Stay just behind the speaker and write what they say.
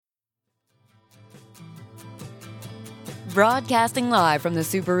Broadcasting live from the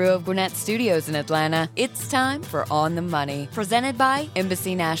Subaru of Gwinnett Studios in Atlanta, it's time for On the Money, presented by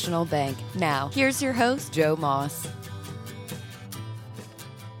Embassy National Bank. Now, here's your host, Joe Moss.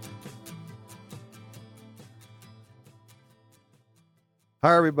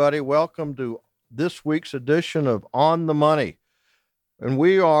 Hi, everybody. Welcome to this week's edition of On the Money. And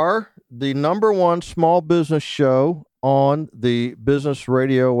we are the #1 small business show on the Business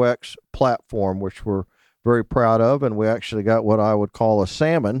Radio X platform, which we're very proud of. And we actually got what I would call a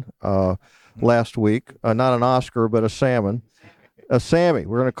salmon last week. Not an Oscar, but a salmon. A Sammy.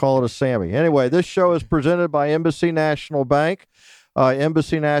 We're going to call it a Sammy. Anyway, this show is presented by Embassy National Bank.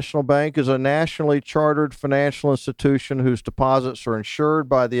 Embassy National Bank is a nationally chartered financial institution whose deposits are insured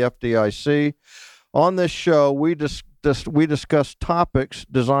by the FDIC. On this show, we discuss topics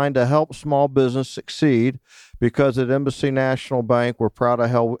designed to help small business succeed, because at Embassy National Bank, we're proud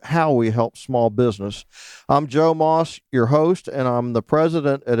of how we help small business. I'm Joe Moss, your host, and I'm the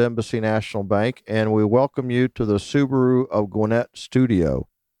president at Embassy National Bank, and we welcome you to the Subaru of Gwinnett studio.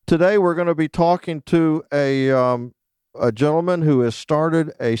 Today, we're going to be talking to a gentleman who has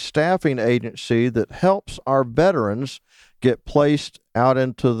started a staffing agency that helps our veterans get placed out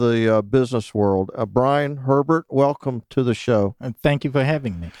into the business world. Brian Herbert, welcome to the show. And thank you for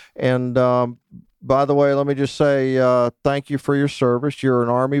having me. And by the way, let me just say thank you for your service. You're an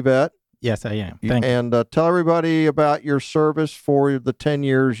Army vet. Yes, I am. Thank you. And tell everybody about your service for the 10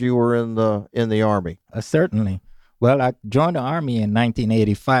 years you were in the Army. Certainly. Well, I joined the Army in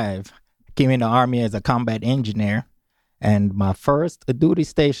 1985. Came in the Army as a combat engineer. And my first duty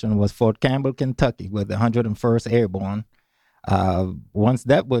station was Fort Campbell, Kentucky, with the 101st Airborne. Once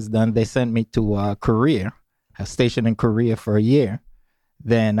that was done, they sent me to Korea. I was stationed in Korea for a year.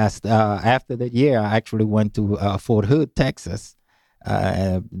 Then after that year, I actually went to Fort Hood, Texas.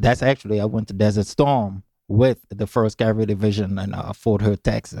 I went to Desert Storm with the 1st Cavalry Division in Fort Hood,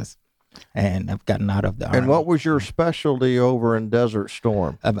 Texas. And I've gotten out of the Army. And what was your specialty over in Desert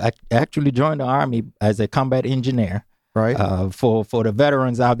Storm? I actually joined the Army as a combat engineer. Right. For the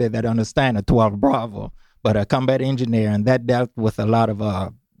veterans out there that understand a 12 Bravo, but a combat engineer, and that dealt with a lot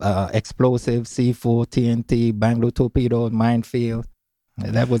of explosives, C4, TNT, Bangalore torpedoes, minefield.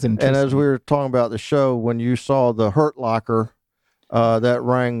 That was interesting. And as we were talking about the show, when you saw the Hurt Locker, that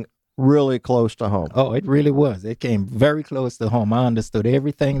rang really close to home. Oh, it really was. It came very close to home. I understood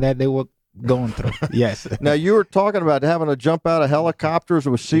everything that they were going through. Yes. Now, you were talking about having to jump out of helicopters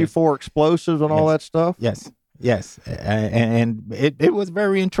with C4 explosives and all that stuff? Yes. Yes, and it was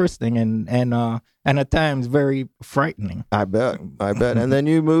very interesting and at times very frightening. I bet. And then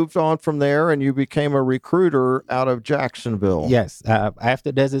you moved on from there and you became a recruiter out of Jacksonville. Yes,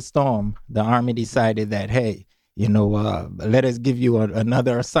 after Desert Storm, the Army decided that, hey, let us give you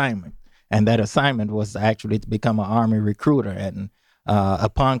another assignment. And that assignment was actually to become an Army recruiter. And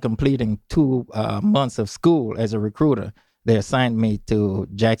upon completing 2 months of school as a recruiter, they assigned me to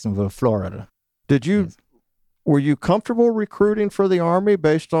Jacksonville, Florida. Did you... Yes. Were you comfortable recruiting for the Army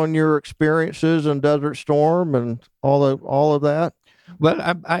based on your experiences in Desert Storm and all of that? Well,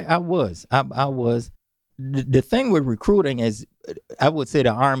 I was. I was. The thing with recruiting is, I would say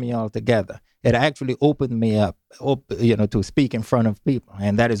the Army altogether, it actually opened me up, to speak in front of people.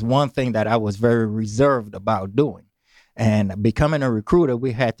 And that is one thing that I was very reserved about doing. And becoming a recruiter,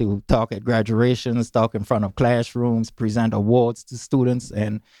 we had to talk at graduations, talk in front of classrooms, present awards to students,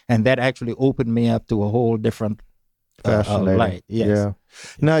 and that actually opened me up to a whole different light. Yes. Yeah.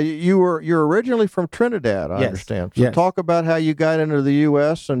 Now, you're originally from Trinidad, I understand. So talk about how you got into the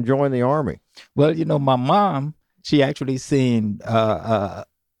U.S. and joined the Army. Well, my mom, she actually seen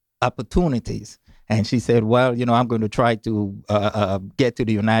opportunities. And she said, well, I'm going to try to get to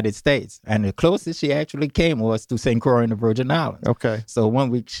the United States. And the closest she actually came was to St. Croix in the Virgin Islands. Okay. So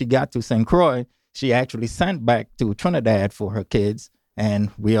when she got to St. Croix, she actually sent back to Trinidad for her kids.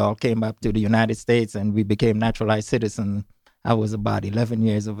 And we all came up to the United States and we became naturalized citizens. I was about 11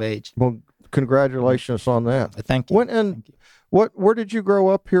 years of age. Well, congratulations on that. Thank you. Thank you. Where did you grow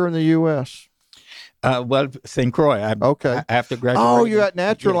up here in the U.S.? Well, St. Croix. After graduating. Oh, you got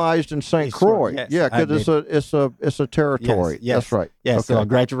naturalized in St. Croix. Yes, yeah, because it's a territory. Yes, that's right. Yes. Okay. So I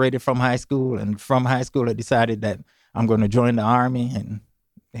graduated from high school, and from high school I decided that I'm going to join the Army, and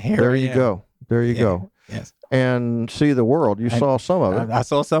there you go. There you go. Yes. And see the world. You saw some of it. I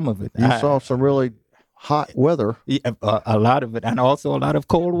saw some of it. You saw some really hot weather. A lot of it, and also a lot of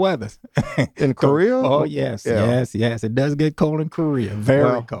cold weather. In Korea? Oh, yes. Yeah. Yes. It does get cold in Korea.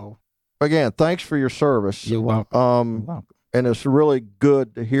 Very cold. Again, thanks for your service. You're welcome. You're welcome. And it's really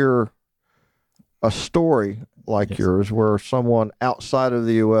good to hear a story like yours, where someone outside of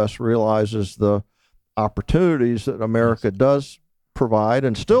the U.S. realizes the opportunities that America does provide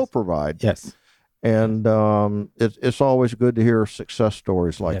and still provide. Yes. And it's always good to hear success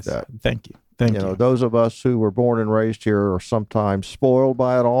stories like that. Thank you. Thank you. You know, those of us who were born and raised here are sometimes spoiled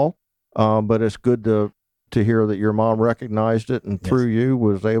by it all, but it's good to hear that your mom recognized it and through you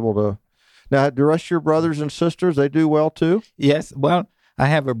was able to. Now, the rest of your brothers and sisters, they do well too? Yes. Well, I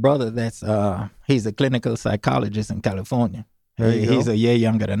have a brother that's he's a clinical psychologist in California. He's a year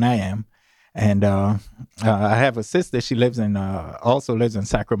younger than I am. And I have a sister. She lives also lives in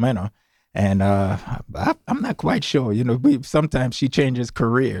Sacramento. And I'm not quite sure. You know, sometimes she changes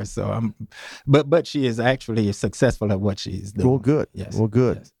careers. So but she is actually successful at what she's doing. Well, good. Yes. Well,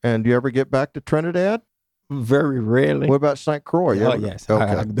 good. Yes. And do you ever get back to Trinidad? Very rarely. What about St. Croix? Yes. Okay.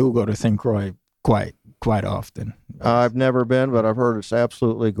 I do go to St. Croix quite often. I've never been, but I've heard it's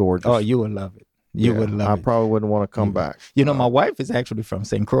absolutely gorgeous. Oh, you would love it. You would love I it. probably wouldn't want to come back. You know, my wife is actually from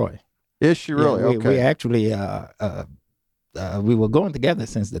St. Croix. Is she really? Yeah, Okay. We actually we were going together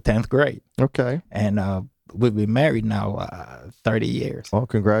since the 10th grade, Okay. and we've been married now 30 years. Well,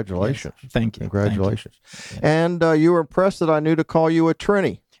 congratulations. Yes. Thank you. Congratulations. Thank you. And you were impressed that I knew to call you a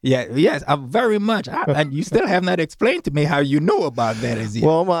Trini. Yeah, yes, very much. And you still have not explained to me how you know about that as yet.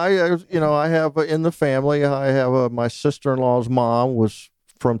 Well, I have in the family, I have my sister-in-law's mom was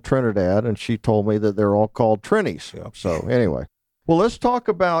from Trinidad, and she told me that they're all called Trinis. Yeah. So anyway, well, let's talk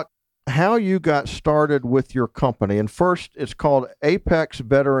about how you got started with your company. And first, it's called Apex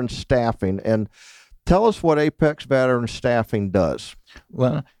Veteran Staffing. And tell us what Apex Veteran Staffing does.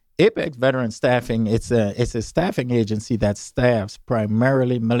 Well, Apex Veteran Staffing, it's a staffing agency that staffs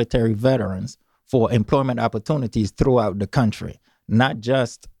primarily military veterans for employment opportunities throughout the country, not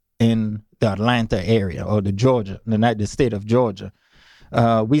just in the Atlanta area or the state of Georgia.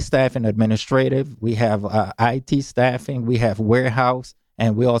 We staff in administrative, we have IT staffing, we have warehouse,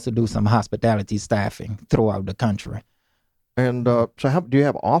 and we also do some hospitality staffing throughout the country. And so do you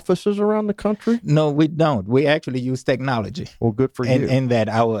have offices around the country? No, we don't. We actually use technology. Well, good for you. In that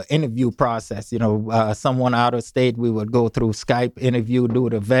our interview process, someone out of state, we would go through Skype interview, do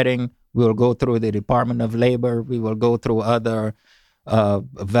the vetting. We will go through the Department of Labor. We will go through other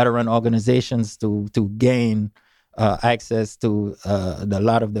veteran organizations to gain access to a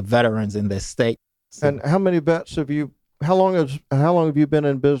lot of the veterans in the state. So, and how many vets have you? How long have you been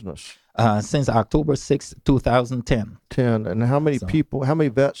in business? Since October 6, 2010. 10. And how many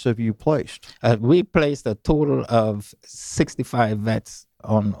vets have you placed? We placed a total of 65 vets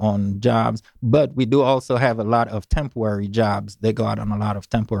on jobs, but we do also have a lot of temporary jobs. They go out on a lot of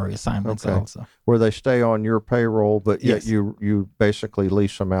temporary assignments also. Where they stay on your payroll, but yet Yes. you basically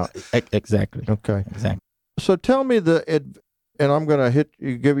lease them out. Exactly. Okay. Exactly. So tell me and I'm going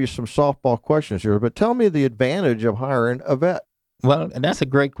to give you some softball questions here, but tell me the advantage of hiring a vet. Well, that's a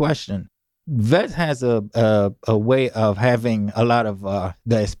great question. Vets has a way of having a lot of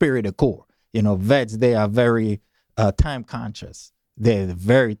the esprit de corps. Vets, they are very time conscious. They're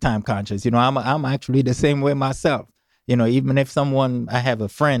very time conscious. I'm actually the same way myself. Even if I have a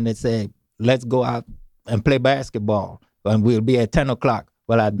friend that say, let's go out and play basketball, and we'll be at 10 o'clock.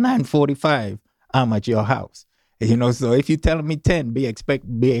 Well, at 9:45, I'm at your house. So if you're telling me 10, be expect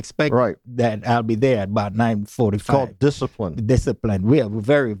Right. that I'll be there at about 9:45. It's called discipline. Discipline. We are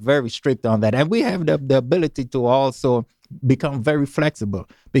very, very strict on that. And we have the ability to also become very flexible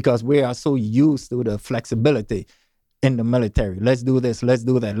because we are so used to the flexibility in the military. Let's do this. Let's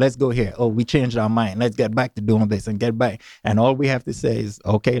do that. Let's go here. Oh, we changed our mind. Let's get back to doing this and get back. And all we have to say is,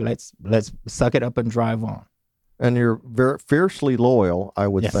 okay, let's suck it up and drive on. And you're very fiercely loyal, I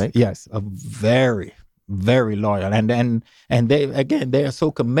would think. Yes, a very, very loyal. And they are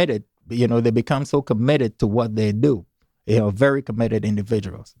so committed, they become so committed to what they do. Very committed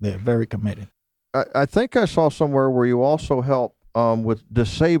individuals. They're very committed. I think I saw somewhere where you also help with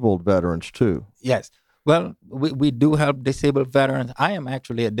disabled veterans too. Yes. Well, we do help disabled veterans. I am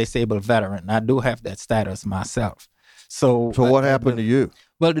actually a disabled veteran. I do have that status myself. So what happened to you?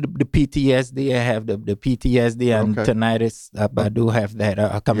 Well, the PTSD, I have the PTSD and tinnitus. I do have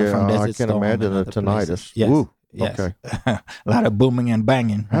that coming from Desert I can Storm imagine and the other tinnitus. places. Yes. Woo. Yes. Okay. A lot of booming and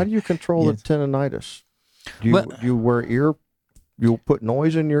banging. How do you control the tinnitus? Do you wear you'll put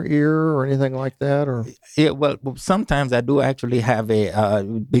noise in your ear or anything like that? Or yeah, well, sometimes I do actually have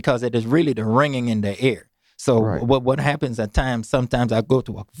because it is really the ringing in the ear. So what happens at times, sometimes I go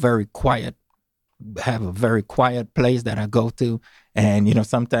to a very quiet place that I go to. And,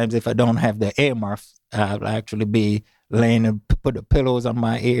 sometimes if I don't have the earmuffs, I'll actually be laying and put the pillows on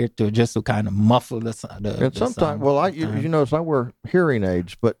my ear to kind of muffle the sound. And sometimes, you notice I wear hearing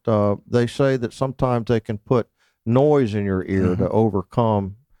aids, but they say that sometimes they can put noise in your ear to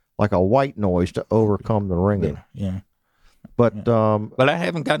overcome like a white noise to overcome the ringing. Yeah. But But I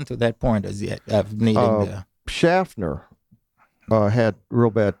haven't gotten to that point as yet. I've needed Schaffner had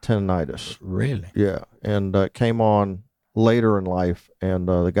real bad tinnitus. Really? Yeah, and came on later in life, and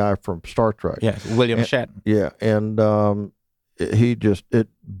the guy from Star Trek. Yes, William Shatner. Yeah, and it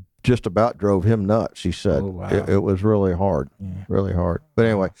just about drove him nuts. He said it was really hard, really hard. But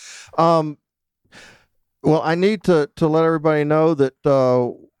anyway, well, I need to let everybody know that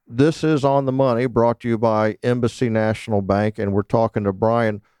this is On the Money, brought to you by Embassy National Bank, and we're talking to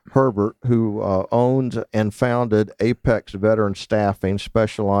Brian Herbert, who owns and founded Apex Veteran Staffing,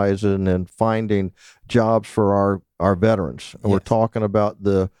 specializing in finding jobs for our veterans. And we're talking about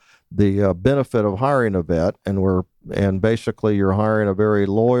the benefit of hiring a vet, and basically you're hiring a very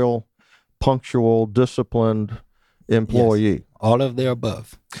loyal, punctual, disciplined employee. Yes. All of the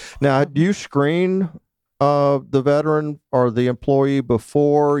above. Now, do you screen the veteran or the employee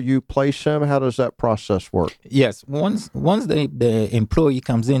before you place him? How does that process work? Yes. Once the employee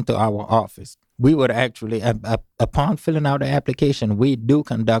comes into our office, we would actually, upon filling out the application, we do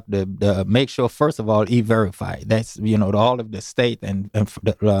conduct the make sure, first of all, E-Verify. That's, all of the state and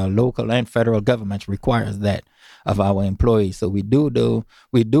the local and federal governments requires that of our employees. So we do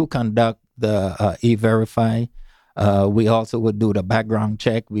conduct the E-Verify. We also would do the background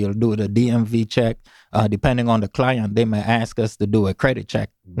check. We'll do the DMV check. Depending on the client, they may ask us to do a credit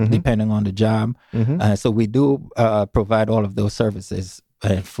check, depending on the job. So we do provide all of those services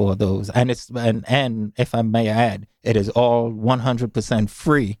for those. And and if I may add, it is all 100%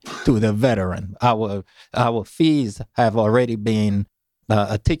 free to the veteran. Our fees have already been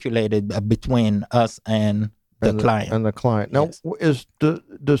articulated between us and the client. And the client. Now,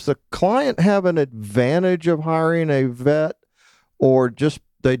 does the client have an advantage of hiring a vet, or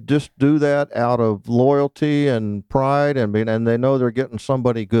they just do that out of loyalty and pride, and they know they're getting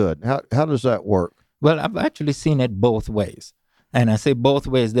somebody good? How does that work? Well, I've actually seen it both ways. And I say both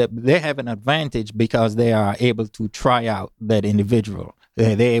ways, that they have an advantage because they are able to try out that individual.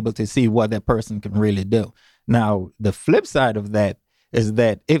 They're able to see what that person can really do. Now, the flip side of that is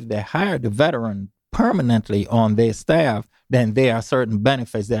that if they hire the veteran permanently on their staff, then there are certain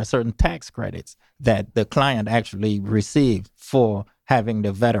benefits, there are certain tax credits that the client actually receives for having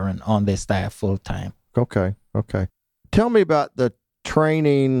the veteran on their staff full time. Okay. Tell me about the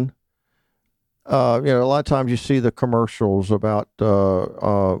training. A lot of times you see the commercials about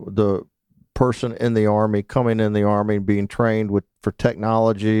the person in the Army coming in the Army and being trained for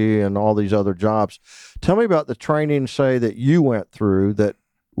technology and all these other jobs. Tell me about the training, say, that you went through that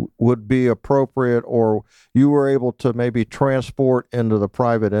would be appropriate, or you were able to maybe transport into the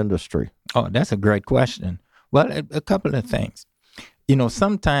private industry. Oh, that's a great question. Well, a couple of things.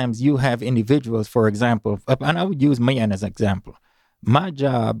 Sometimes you have individuals, for example, and I would use me as an example. My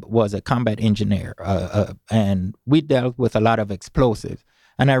job was a combat engineer, and we dealt with a lot of explosives.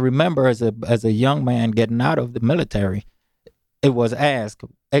 And I remember as a young man getting out of the military, it was asked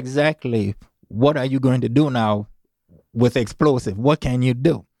exactly, what are you going to do now with explosive? What can you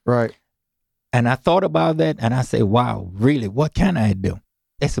do? Right. And I thought about that, and I said, wow, really, what can I do?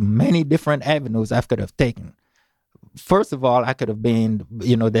 There's many different avenues I could have taken. First of all, I could have been,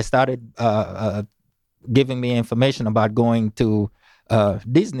 they started giving me information about going to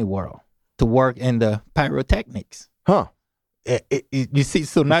Disney World to work in the pyrotechnics. Huh. You see,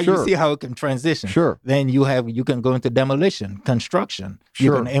 so now Sure. you see how it can transition. Sure. Then you can go into demolition, construction.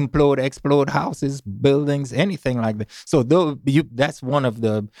 Sure. You can explode houses, buildings, anything like that. So that's one of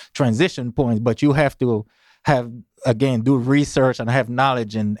the transition points. But you have to do research and have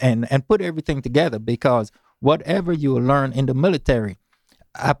knowledge and put everything together, because whatever you learn in the military,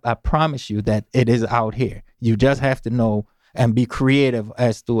 I promise you that it is out here. You just have to know and be creative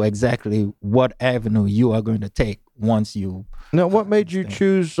as to exactly what avenue you are going to take once you. Now, what made you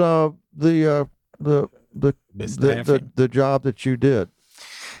choose the job that you did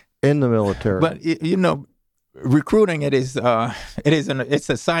in the military? But recruiting it's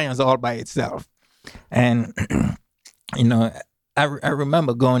a science all by itself, and I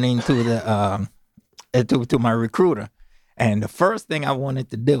remember going into the to my recruiter, and the first thing I wanted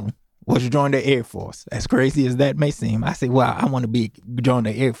to do was join the Air Force. As crazy as that may seem, I said, wow, I want to join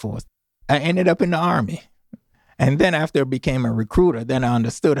the Air Force. I ended up in the Army. And then after I became a recruiter, then I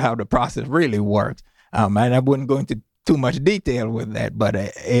understood how the process really works. And I wouldn't go into too much detail with that, but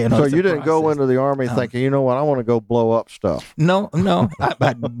so you didn't go into the Army thinking, you know what, I want to go blow up stuff. No,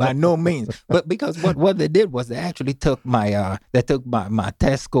 by no means. But because what they did was they actually took my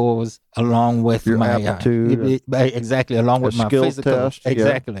test scores along with your my aptitude, exactly along with my skill physical test,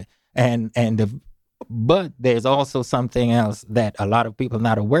 exactly, and But there's also something else that a lot of people are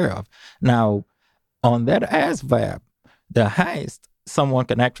not aware of. Now, on that ASVAB, the highest someone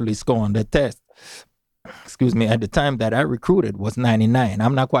can actually score on the test, at the time that I recruited was 99.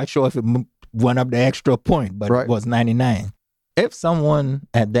 I'm not quite sure if it went up the extra point, but Right. it was 99. If someone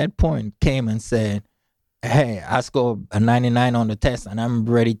at that point came and said, hey, I scored a 99 on the test and I'm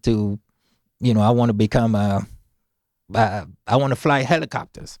ready to, I want to become I want to fly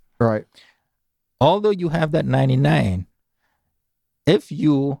helicopters. Right. Although you have that 99, if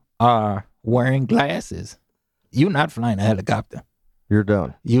you are wearing glasses, you're not flying a helicopter. You're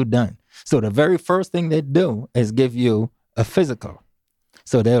done. You're done. So the very first thing they do is give you a physical.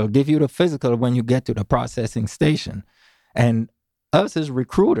 So they'll give you the physical when you get to the processing station. And us as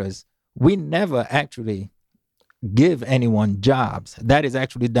recruiters, we never actually give anyone jobs. That is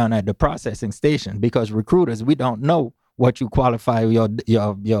actually done at the processing station, because recruiters, we don't know what you qualify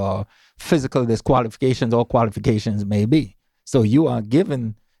your physical disqualifications or qualifications may be. So you are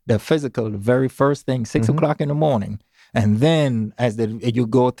given the physical the very first thing, 6 o'clock in the morning. And then as you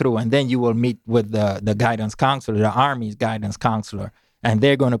go through, and then you will meet with the guidance counselor, the Army's guidance counselor, and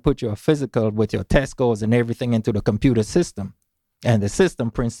they're going to put your physical with your test scores and everything into the computer system. And the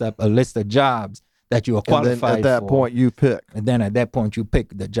system prints up a list of jobs that you are qualified for. And then at that point, you pick. And then at that point, you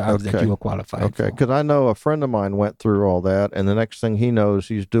pick the jobs that you are qualified for. Okay, because I know a friend of mine went through all that, and the next thing he knows,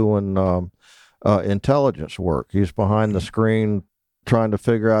 he's doing intelligence work. He's behind the screen trying to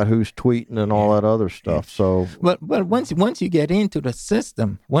figure out who's tweeting and all that other stuff. So, but once you get into the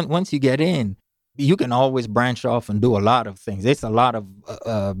system, once you get in, you can always branch off and do a lot of things. It's a lot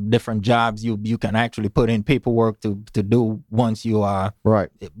of different jobs you can actually put in paperwork to do once you are right.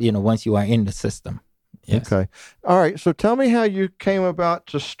 Once you are in the system. Yes. Okay. All right. So tell me how you came about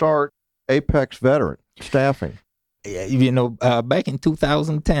to start Apex Veteran Staffing. Back in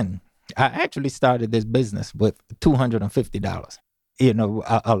 2010, I actually started this business with $250.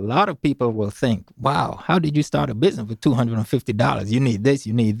 A lot of people will think, wow, how did you start a business with $250? You need this,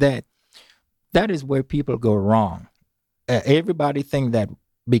 you need that. That is where people go wrong. Everybody think that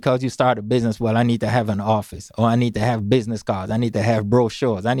because you start a business, well, I need to have an office, or I need to have business cards, I need to have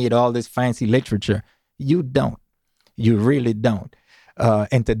brochures, I need all this fancy literature. You don't. You really don't.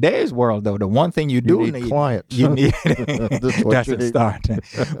 In today's world, though, the one thing you need clients. You need that's a start.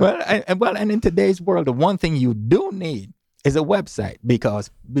 And in today's world, the one thing you do need is a website,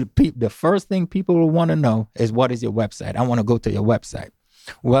 because the first thing people will want to know is, what is your website? I want to go to your website.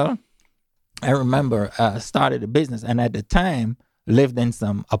 Well, I remember I started a business, and at the time lived in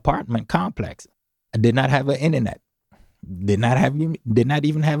some apartment complex. I did not have an internet. Did not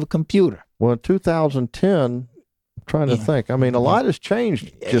even have a computer. Well, in 2010, I'm trying to think. I mean, a lot has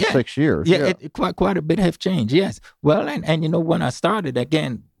changed just 6 years. Yeah, quite a bit have changed. Yes. Well, and when I started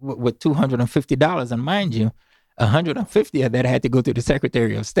again with $250, and mind you, 150 of that had to go to the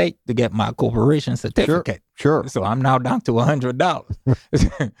Secretary of State to get my corporation certificate. Sure. So I'm now down to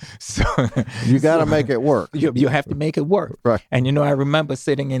 $100. So you got to make it work. You have to make it work. Right. And I remember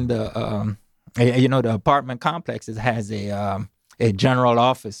sitting in the the apartment complexes has a general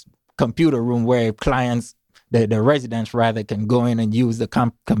office computer room where clients, the residents rather, can go in and use the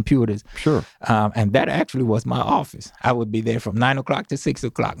computers. Sure. And that actually was my office. I would be there from 9 o'clock to 6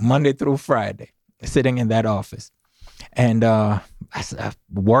 o'clock, Monday through Friday, sitting in that office. And I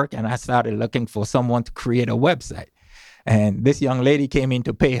worked, and I started looking for someone to create a website. And this young lady came in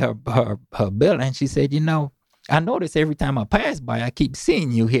to pay her bill, and she said, I notice every time I pass by, I keep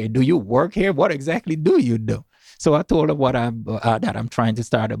seeing you here. Do you work here? What exactly do you do? So I told her that I'm trying to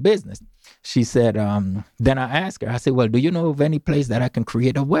start a business. She said, then I asked her, I said, well, do you know of any place that I can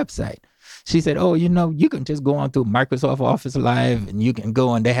create a website? She said, oh, you can just go onto Microsoft Office Live, and you can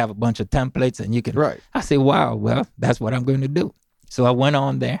go, and they have a bunch of templates, and you can. Right. I said, wow, well, that's what I'm going to do. So I went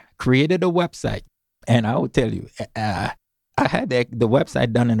on there, created a website, and I will tell you, I had the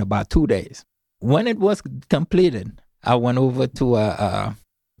website done in about 2 days. When it was completed, I went over to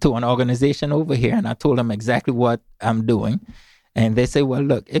an organization over here, and I told them exactly what I'm doing. And they say, well,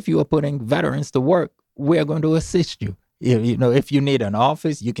 look, if you are putting veterans to work, we're going to assist you. If you need an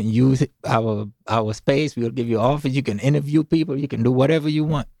office, you can use our space. We'll give you an office. You can interview people. You can do whatever you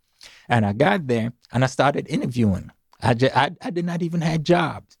want. And I got there, and I started interviewing. I did not even have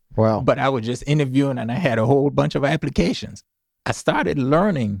jobs. Wow. But I was just interviewing, and I had a whole bunch of applications. I started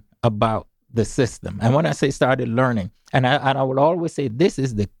learning about the system. And when I say started learning, and I will always say this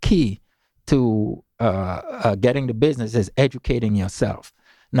is the key to getting the business, is educating yourself.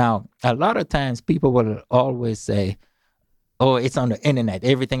 Now, a lot of times people will always say, oh, it's on the internet.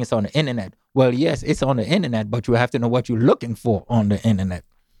 Everything is on the internet. Well, yes, it's on the internet, but you have to know what you're looking for on the internet.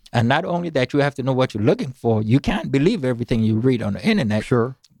 And not only that, you have to know what you're looking for. You can't believe everything you read on the internet.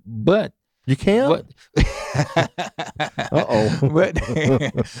 Sure. But you can. What,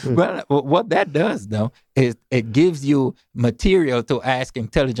 what that does, though, is it gives you material to ask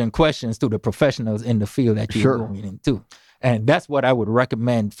intelligent questions to the professionals in the field that you're going into. And that's what I would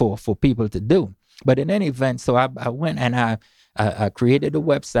recommend for people to do. But in any event, so I went and I created a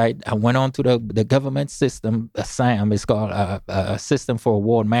website. I went on to the government system, SAM. It's called a System for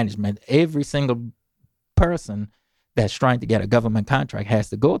Award Management. Every single person that's trying to get a government contract has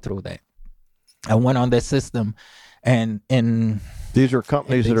to go through that. I went on that system, and these are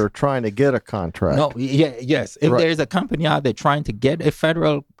companies that are trying to get a contract. No, yes. If there's a company out there trying to get a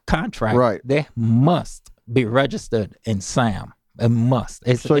federal contract, they must be registered in SAM. It must.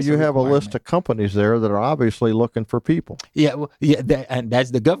 So you have a list of companies there that are obviously looking for people. Yeah, and that's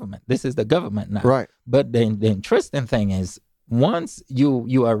the government. This is the government now. Right. But the interesting thing is, once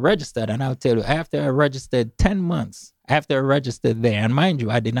you are registered, and I'll tell you, after I registered 10 months, after I registered there, and mind you,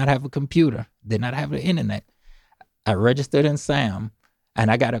 I did not have a computer, did not have the internet. I registered in SAM, and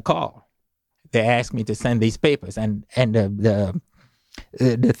I got a call. They asked me to send these papers, and the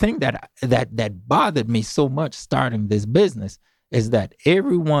thing that bothered me so much starting this business is that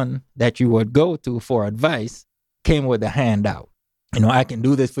everyone that you would go to for advice came with a handout. I can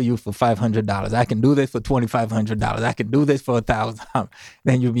do this for you for $500. I can do this for $2,500. I can do this for $1,000.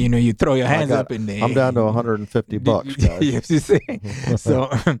 Then you throw your hands up in there. I'm down to $150, guys. You see? So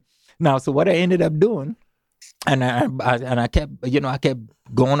now, so what I ended up doing, and I kept, I kept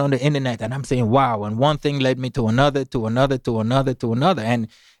going on the internet, and I'm saying, wow. And one thing led me to another, to another, to another, to another, and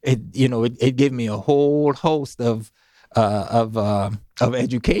it gave me a whole host of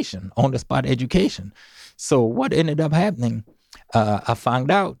education, on the spot education. So what ended up happening? I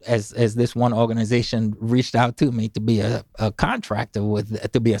found out as this one organization reached out to me to be a contractor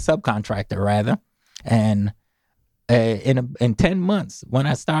to be a subcontractor rather, and in 10 months when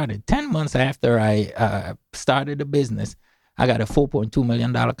I started, 10 months after I started the business, I got a $4.2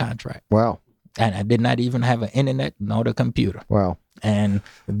 million contract. Wow! And I did not even have an internet nor the computer. Wow! And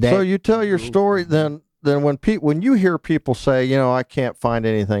so you tell your story then when you hear people say, I can't find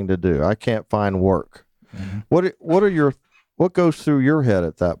anything to do, I can't find work. Mm-hmm. What goes through your head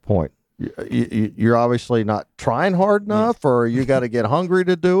at that point? You're obviously not trying hard enough, or you got to get hungry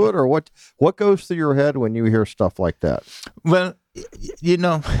to do it, or what goes through your head when you hear stuff like that? Well,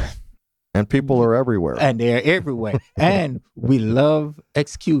 and people are everywhere. And they're everywhere. And we love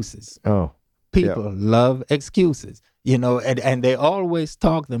excuses. Oh. People love excuses, and they always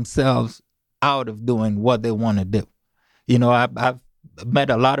talk themselves out of doing what they want to do. I've met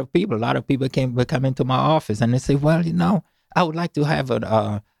a lot of people. A lot of people come into my office and they say, well, I would like to have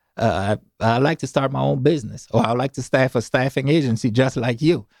I like to start my own business, or I would like to staff a staffing agency just like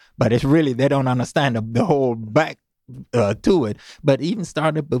you. But it's really, they don't understand the whole back to it. But even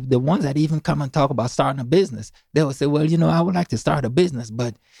the ones that even come and talk about starting a business, they will say, well, I would like to start a business,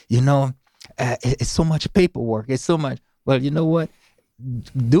 but, it's so much paperwork. It's so much. Well, you know what?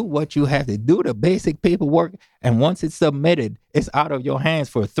 Do what you have to do, the basic paperwork, and once it's submitted, it's out of your hands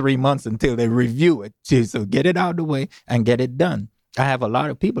for 3 months until they review it. So get it out of the way and get it done. I have a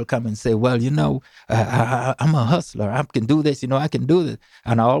lot of people come and say, well, I'm a hustler. I can do this, I can do this.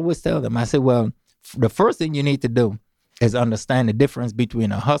 And I always tell them, I say, well, the first thing you need to do is understand the difference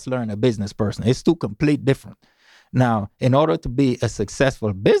between a hustler and a business person. It's two complete different. Now, in order to be a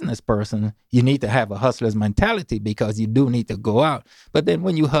successful business person, you need to have a hustler's mentality, because you do need to go out. But then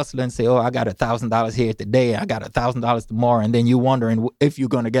when you hustle and say, oh, I got $1,000 here today, I got $1,000 tomorrow, and then you're wondering if you're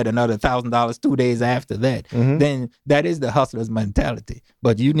going to get another $1,000 2 days after that, mm-hmm. then that is the hustler's mentality.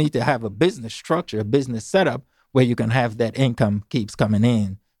 But you need to have a business structure, a business setup where you can have that income keeps coming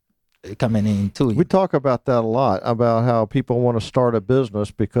in to you. We talk about that a lot, about how people want to start a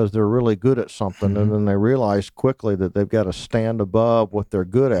business because they're really good at something, mm-hmm. and then they realize quickly that they've got to stand above what they're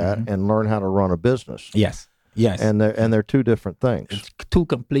good at, mm-hmm. and learn how to run a business. Yes. And they're two different things. It's two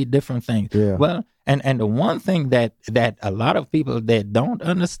complete different things. Yeah. Well, and the one thing that a lot of people that don't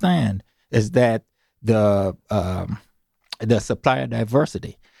understand is that the supplier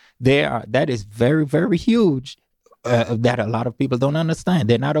diversity, that is very, very huge. That a lot of people don't understand.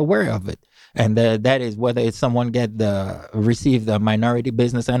 They're not aware of it. And that is whether it's someone receive the minority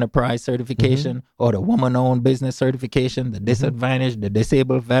business enterprise certification, mm-hmm. or the woman-owned business certification, the disadvantaged, mm-hmm. the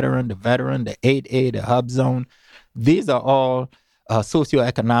disabled veteran, the 8A, the hub zone. These are all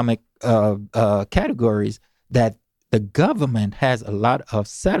socioeconomic categories that the government has a lot of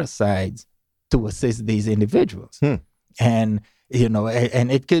set-asides to assist these individuals. And,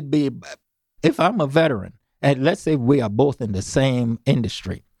 and it could be, if I'm a veteran, and let's say we are both in the same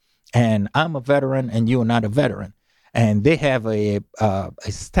industry, and I'm a veteran and you're not a veteran, and they have a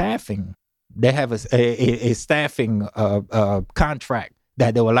staffing, they have a staffing contract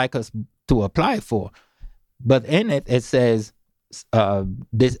that they would like us to apply for, but in it says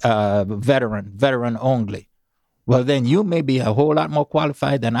this veteran only. Well, then you may be a whole lot more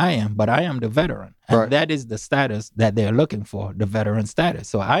qualified than I am, but I am the veteran. And Right. that is the status that they're looking for, the veteran status.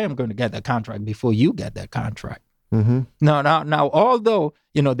 So I am going to get that contract before you get that contract. Mm-hmm. Now, although,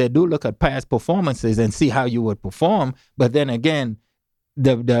 they do look at past performances and see how you would perform, but then again,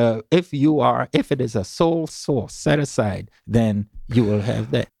 if it is a sole source set aside, then you will have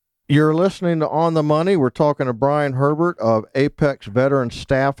that. You're listening to On the Money. We're talking to Brian Herbert of Apex Veteran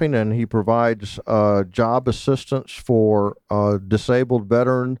Staffing, and he provides job assistance for disabled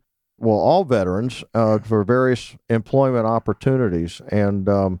veteran, well, all veterans for various employment opportunities. And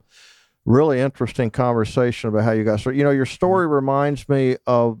really interesting conversation about how you guys. So, your story reminds me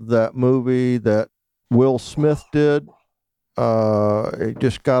of that movie that Will Smith did. He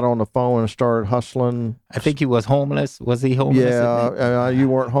just got on the phone and started hustling. I think he was homeless. Was he homeless? Yeah, you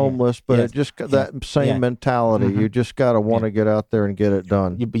weren't homeless, but Yes. it just got that same Yeah. mentality. Mhm. You just got to want to get out there and get it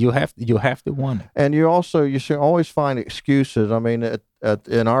done. You have to want it. And you should always find excuses. I mean,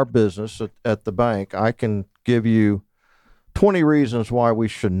 in our business at the bank, I can give you 20 reasons why we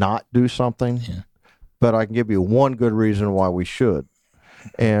should not do something, but I can give you one good reason why we should.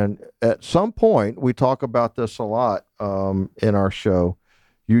 And at some point, we talk about this a lot in our show.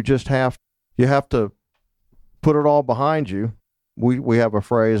 You have to put it all behind you. We have a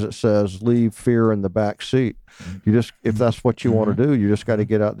phrase that says, "Leave fear in the back seat." If that's what you want to do, you just got to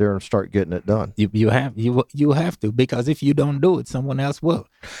get out there and start getting it done. You have to, because if you don't do it, someone else will.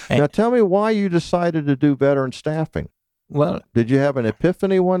 Now, tell me why you decided to do veteran staffing. Well, Did you have an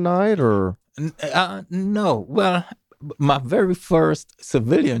epiphany one night, or? no. Well, my very first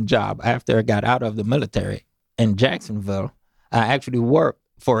civilian job after I got out of the military in Jacksonville, I actually worked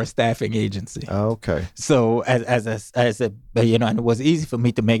for a staffing agency. Okay. So as a and it was easy for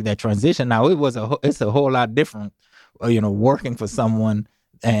me to make that transition. Now it's a whole lot different, working for someone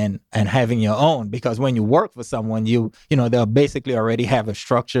and having your own, because when you work for someone, they'll basically already have a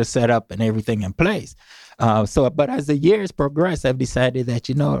structure set up and everything in place. But as the years progress, I've decided that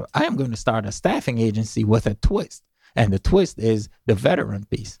I am going to start a staffing agency with a twist. And the twist is the veteran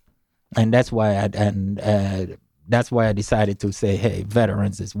piece, and that's why I decided to say, "Hey,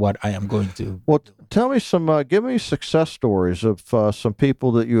 veterans is what I am going to." Well, tell me give me success stories of some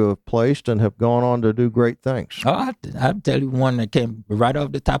people that you have placed and have gone on to do great things. Oh, I'll tell you one that came right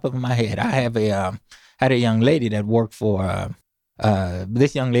off the top of my head. I have had a young lady that worked for.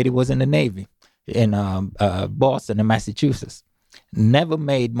 This young lady was in the Navy in Boston, in Massachusetts. Never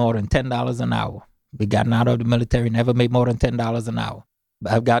made more than $10 an hour. We gotten out of the military, never made more than $10 an hour.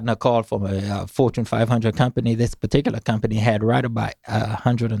 I've gotten a call from a Fortune 500 company. This particular company had right about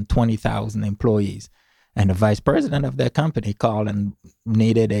 120,000 employees. And the vice president of that company called and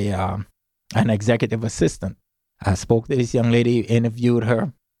needed an executive assistant. I spoke to this young lady, interviewed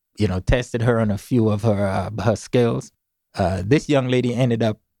her, tested her on a few of her skills. This young lady ended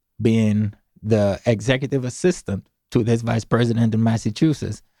up being the executive assistant to this vice president in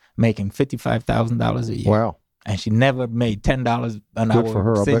Massachusetts, making $55,000 a year. Wow. And she never made $10 an hour. Good for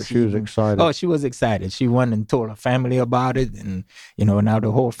her. I bet she was excited. Oh, she was excited. She went and told her family about it. And, now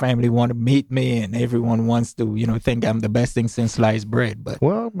the whole family want to meet me, and everyone wants to, think I'm the best thing since sliced bread. But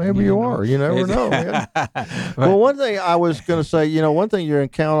well, maybe you are. You never know, man. Well, one thing I was going to say, one thing you can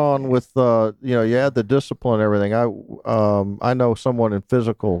count on with, you had the discipline and everything. I know someone in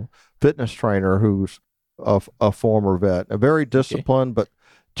fitness trainer who's a former vet, a very disciplined, but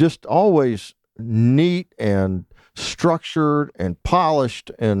just always neat and structured and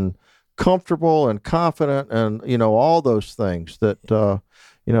polished and comfortable and confident, and all those things that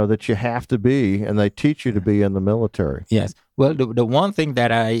that you have to be, and they teach you to be in the military. Yes. Well, the one thing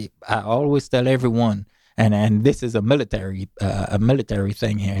that I always tell everyone, and this is a military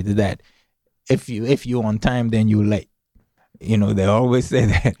thing here, that if you on time, then you late. They always say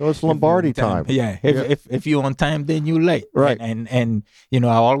that. Well, it's Lombardi time. Yeah. If you're on time, then you're late. Right. And I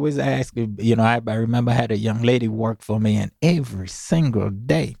always ask, I remember I had a young lady work for me, and every single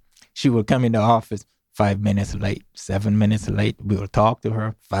day she would come in the office 5 minutes late, 7 minutes late. We would talk to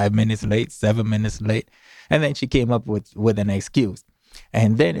her 5 minutes late, 7 minutes late. And then she came up with an excuse.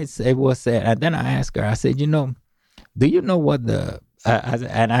 And then it was said, and then I asked her, I said, do you know what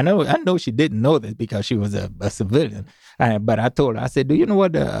and I know she didn't know this because she was a civilian. But I told her, I said, do you know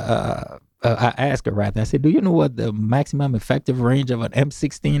what I asked her rather, I said, do you know what the maximum effective range of an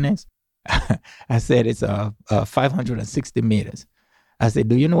M16 is? I said, it's 560 meters. I said,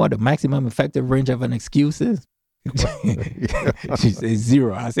 do you know what the maximum effective range of an excuse is? She said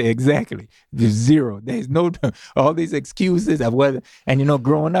 0. I said, exactly. There's 0. There's no, all these excuses of whether, and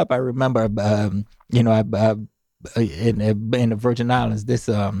growing up, I remember, in the Virgin Islands, this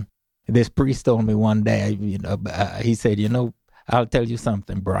priest told me one day, he said, I'll tell you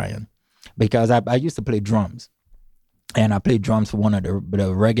something, Brian, because I used to play drums. And I played drums for one of the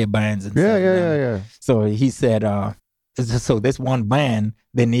reggae bands. And Yeah. So he said, so this one band,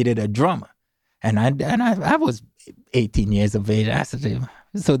 they needed a drummer. And I was 18 years of age. I said,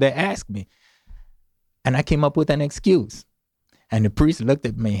 so they asked me. And I came up with an excuse. And the priest looked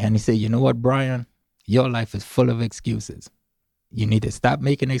at me and he said, you know what, Brian? Your life is full of excuses. You need to stop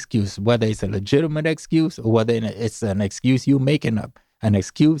making excuses, whether it's a legitimate excuse or whether it's an excuse you're making up. An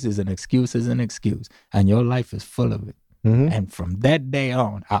excuse is an excuse is an excuse. And your life is full of it. Mm-hmm. And from that day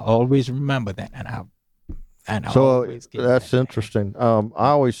on, I always remember that. And I so always get that's that. Interesting. I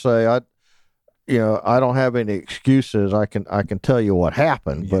always say I don't have any excuses. I can tell you what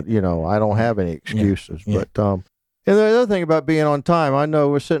happened, but I don't have any excuses. Yeah. But and the other thing about being on time, I know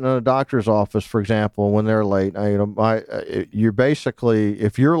we're sitting in a doctor's office, for example, when they're late. You're basically,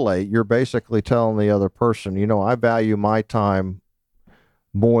 if you're late, you're basically telling the other person, I value my time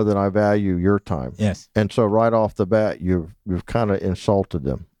more than I value your time. Yes. And so right off the bat, you've kind of insulted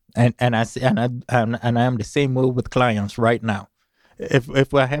them. And I am the same way with clients right now.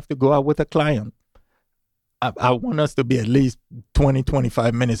 If I have to go out with a client, I want us to be at least 20,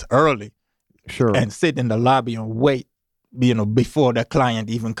 25 minutes early. Sure. And sit in the lobby and wait, before the client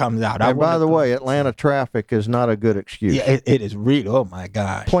even comes out. And by the way, Atlanta traffic is not a good excuse. Yeah, it is really, oh my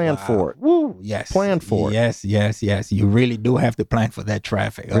gosh. Plan for it. Woo, yes. Plan for it. Yes. You really do have to plan for that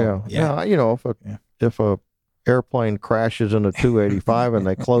traffic. Oh, yeah. Now, if a airplane crashes into 285 and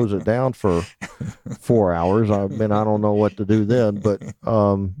they close it down for 4 hours, I don't know what to do then, but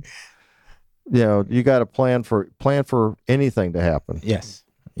you got to plan for anything to happen. Yes.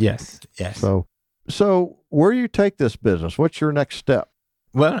 So where do you take this business? What's your next step?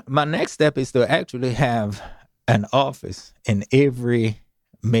 Well, my next step is to actually have an office in every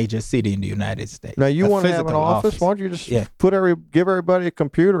major city in the United States. Now, you want to have an office? Why don't you just give everybody a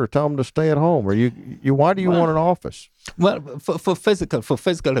computer, or tell them to stay at home? Or why do you want an office? Well, for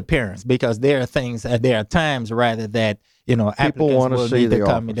physical appearance, because there are times rather that people want to see the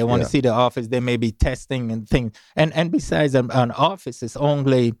office. They want to see the office. They may be testing and things. And besides, an office is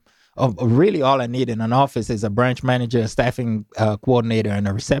only. Really, all I need in an office is a branch manager, a staffing coordinator, and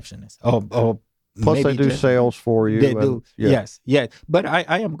a receptionist. Or plus, they do sales for you. They do. Yes. But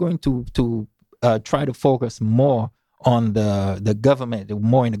I am going to try to focus more on the government,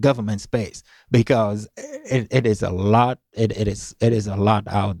 more in the government space, because it is a lot. It is a lot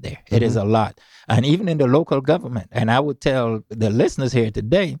out there. It is a lot, and even in the local government. And I would tell the listeners here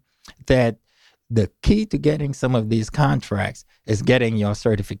today that the key to getting some of these contracts is getting your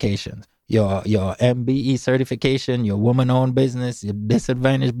certifications, your MBE certification, your woman-owned business, your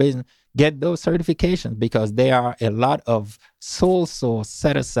disadvantaged business. Get those certifications, because there are a lot of sole source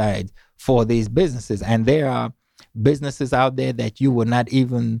set aside for these businesses, and there are businesses out there that you would not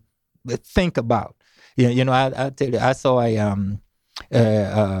even think about. I'll tell you, I saw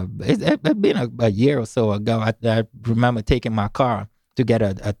it's been a year or so ago. I remember taking my car to get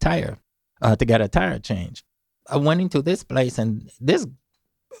a tire. To get a tire change. I went into this place, and this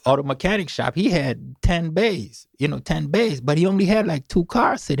auto mechanic shop, he had 10 bays, but he only had like 2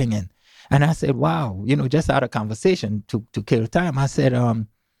 cars sitting in. And I said, wow, just out of conversation to kill time. I said,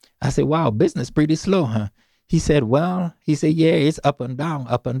 wow, business pretty slow, huh? He said, yeah, it's up and down.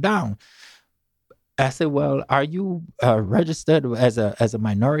 I said, well, are you registered as a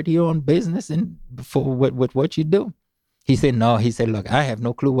minority-owned business with what you do? He said, no. He said, look, I have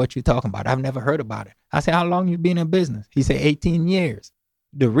no clue what you're talking about. I've never heard about it. I said, how long you been in business? He said, 18 years.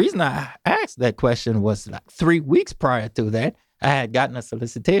 The reason I asked that question was like 3 weeks prior to that, I had gotten a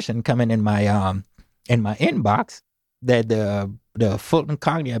solicitation coming in my inbox that the Fulton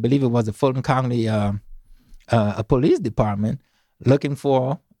County, I believe it was the Fulton County a police department, looking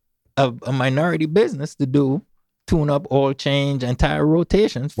for a minority business to do tune-up, oil change, and tire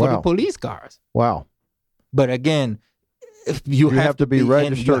rotations for the police cars. Wow. But again, you have to be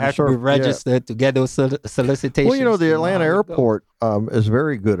registered. You have to be registered to get those solicitations. Well, the Atlanta airport is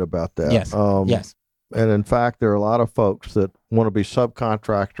very good about that. Yes. Yes. And in fact, there are a lot of folks that want to be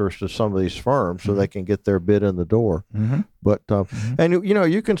subcontractors to some of these firms so they can get their bid in the door. Mm-hmm. But and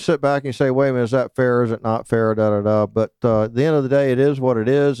you can sit back and say, "Wait a minute, is that fair? Is it not fair?" But at the end of the day, it is what it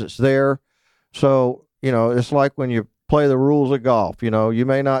is. It's there. So it's like when you play the rules of golf. You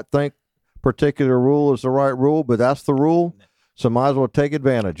may not think particular rule is the right rule, but that's the rule. So might as well take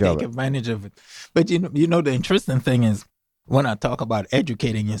advantage of Take it. advantage of it. But you know, the interesting thing is when I talk about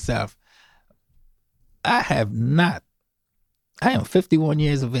educating yourself, I am 51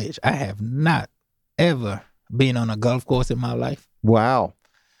 years of age. I have not ever been on a golf course in my life. Wow.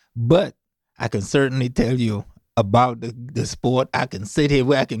 But I can certainly tell you about the sport. I can sit here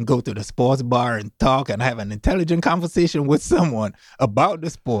where I can go to the sports bar and talk and have an intelligent conversation with someone about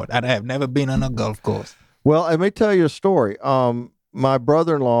the sport. And I have never been on a golf course. Well, let me tell you a story. My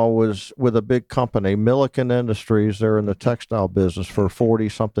brother-in-law was with a big company, Milliken Industries. They're in the textile business for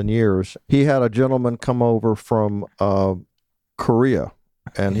 40-something years. He had a gentleman come over from Korea,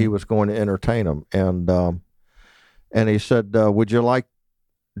 and he was going to entertain him. And he said,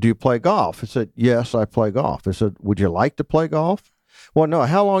 do you play golf? I said, yes, I play golf. I said, would you like to play golf? Well, no.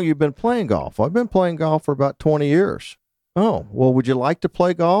 How long you been playing golf? I've been playing golf for about 20 years. Oh, well, would you like to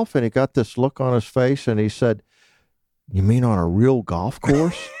play golf? And he got this look on his face, and he said, you mean on a real golf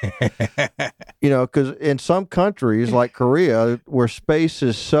course? Because in some countries like Korea, where space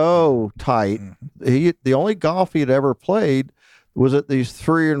is so tight, the only golf he'd ever played was at these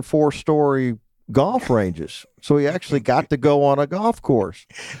 3- and 4-story golf ranges. So he actually got to go on a golf course.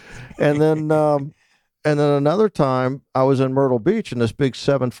 And then another time I was in Myrtle Beach, and this big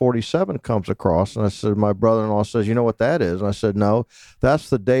 747 comes across, and I said, my brother-in-law says, you know what that is? And I said, no, that's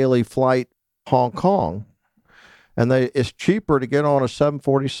the daily flight Hong Kong. And it's cheaper to get on a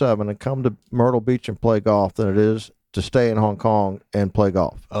 747 and come to Myrtle Beach and play golf than it is to stay in Hong Kong and play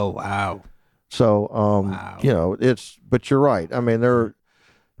golf. Oh, wow. So, Wow. but you're right. I mean,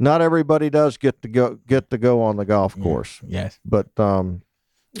 not everybody does get to go on the golf course. Yes. But,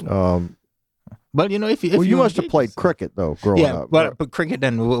 Well, if you must have played cricket though, growing up. Well, but cricket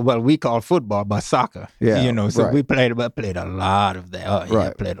and we call football, but soccer. Yeah, So right. we played a lot of that. Oh, yeah,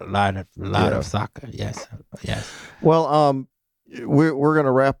 Right. played a lot of soccer. Yes. Well, we're going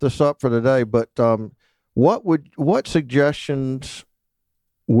to wrap this up for today. But what suggestions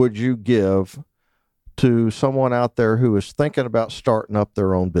would you give to someone out there who is thinking about starting up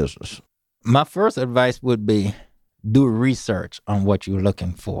their own business? My first advice would be do research on what you're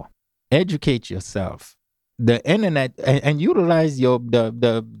looking for. Educate yourself. The internet and utilize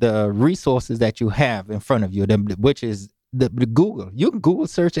the resources that you have in front of you, which is the Google. You can Google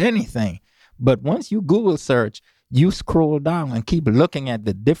search anything, but once you Google search, you scroll down and keep looking at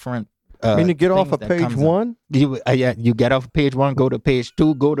the different. You get off of page 1. You get off page 1, go to page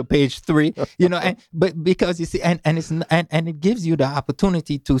 2, go to page 3. But because you see, and it gives you the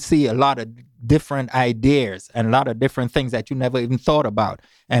opportunity to see a lot of different ideas and a lot of different things that you never even thought about.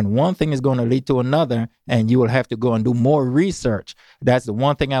 And one thing is going to lead to another, and you will have to go and do more research. That's the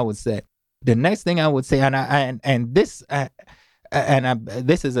one thing I would say. The next thing I would say, this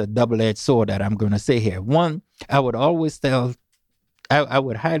is a double-edged sword that I'm going to say here. One, I would always tell. I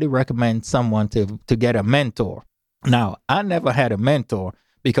would highly recommend someone to get a mentor. Now, I never had a mentor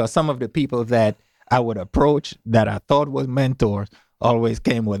because some of the people that I would approach that I thought was mentors always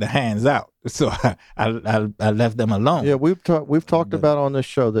came with the hands out. So I left them alone. Yeah, we've talked about on this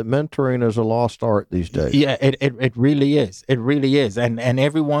show that mentoring is a lost art these days. Yeah, it really is. It really is. And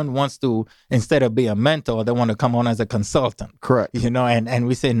everyone wants to, instead of be a mentor, they want to come on as a consultant. Correct. And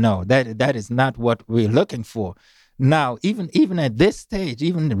we say, no, that is not what we're looking for. Now, even at this stage,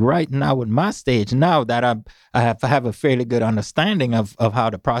 even right now with my stage, now that I have a fairly good understanding of how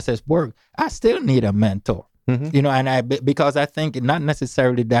the process works, I still need a mentor. Mm-hmm. Because I think not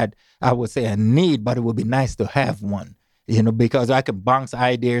necessarily that I would say a need, but it would be nice to have one. Because I can bounce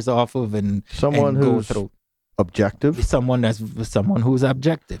ideas off of and someone who's objective, someone who's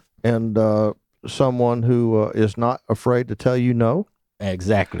objective, and someone who is not afraid to tell you no.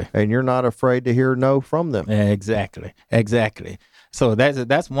 Exactly. And you're not afraid to hear no from them. Exactly. So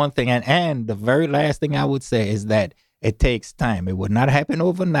that's one thing. And the very last thing I would say is that it takes time. It would not happen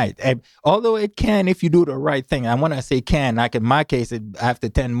overnight. And although it can if you do the right thing. And when I say can, like in my case, after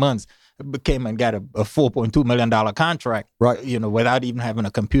 10 months, came and got a $4.2 million contract, right? Without even having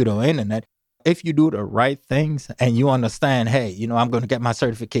a computer or internet. If you do the right things and you understand, hey, I'm going to get my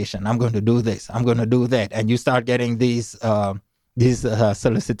certification. I'm going to do this. I'm going to do that. And you start getting these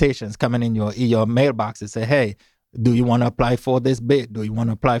solicitations coming in your mailbox and say, hey, do you want to apply for this bid? Do you want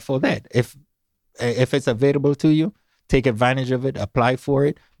to apply for that? If it's available to you, take advantage of it, apply for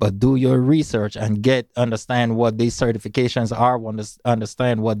it, but do your research and understand what these certifications are,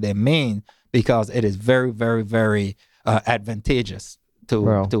 understand what they mean, because it is very, very, very advantageous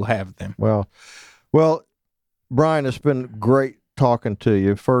to have them. Well, Brian, it's been great talking to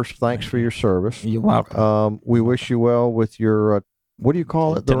you. First, thanks for your service. You're welcome. We wish you well with your what do you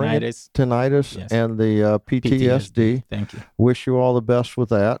call it? The tinnitus Yes. and the PTSD. Thank you. Wish you all the best with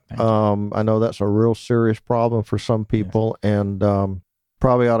that. Thank you. I know that's a real serious problem for some people, and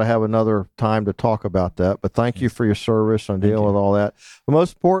probably ought to have another time to talk about that. But thank you for your service and dealing with all that. But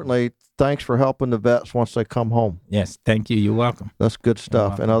most importantly, thanks for helping the vets once they come home. Yes, thank you. You're welcome. That's good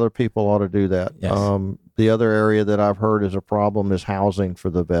stuff, and other people ought to do that. Yes. The other area that I've heard is a problem is housing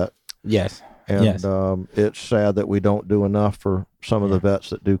for the vet. Yes. And Yes. It's sad that we don't do enough for some of the vets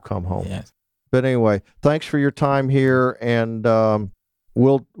that do come home. Yes. But anyway, thanks for your time here, and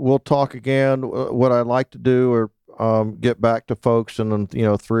we'll talk again. What I'd like to do or get back to folks in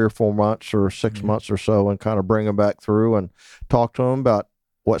 3 or 4 months or 6 months or so, and kind of bring them back through and talk to them about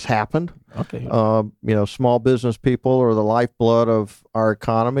what's happened. Okay. Small business people are the lifeblood of our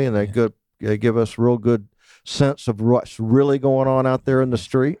economy, and they give us real good sense of what's really going on out there in the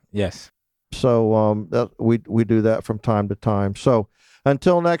street. Yes. So we do that from time to time. So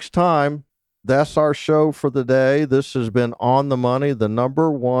until next time, that's our show for the day. This has been On the Money, the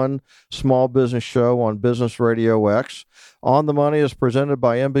 _1 small business show on Business Radio X. On the Money is presented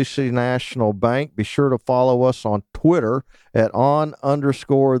by NBC National Bank. Be sure to follow us on Twitter at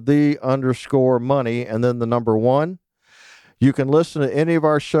 _the_money and then the _1. You can listen to any of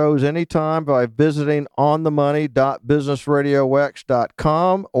our shows anytime by visiting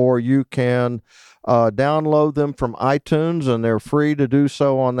onthemoney.businessradiox.com, or you can download them from iTunes, and they're free to do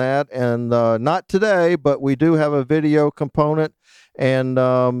so on that. And not today, but we do have a video component, and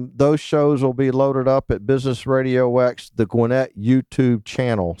those shows will be loaded up at Business Radio X, the Gwinnett YouTube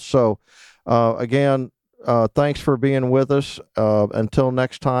channel. So again, thanks for being with us. Until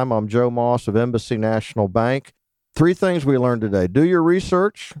next time, I'm Joe Moss of Embassy National Bank. 3 things we learned today: do your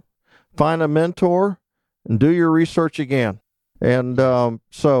research, find a mentor, and do your research again. And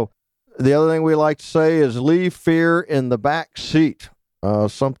so the other thing we like to say is leave fear in the back seat.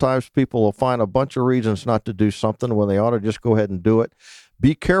 Sometimes people will find a bunch of reasons not to do something when they ought to just go ahead and do it.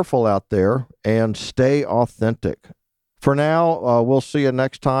 Be careful out there and stay authentic. For now, we'll see you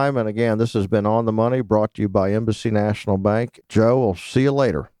next time. And again, this has been On the Money, brought to you by Embassy National Bank. Joe, we'll see you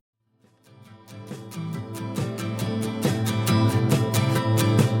later.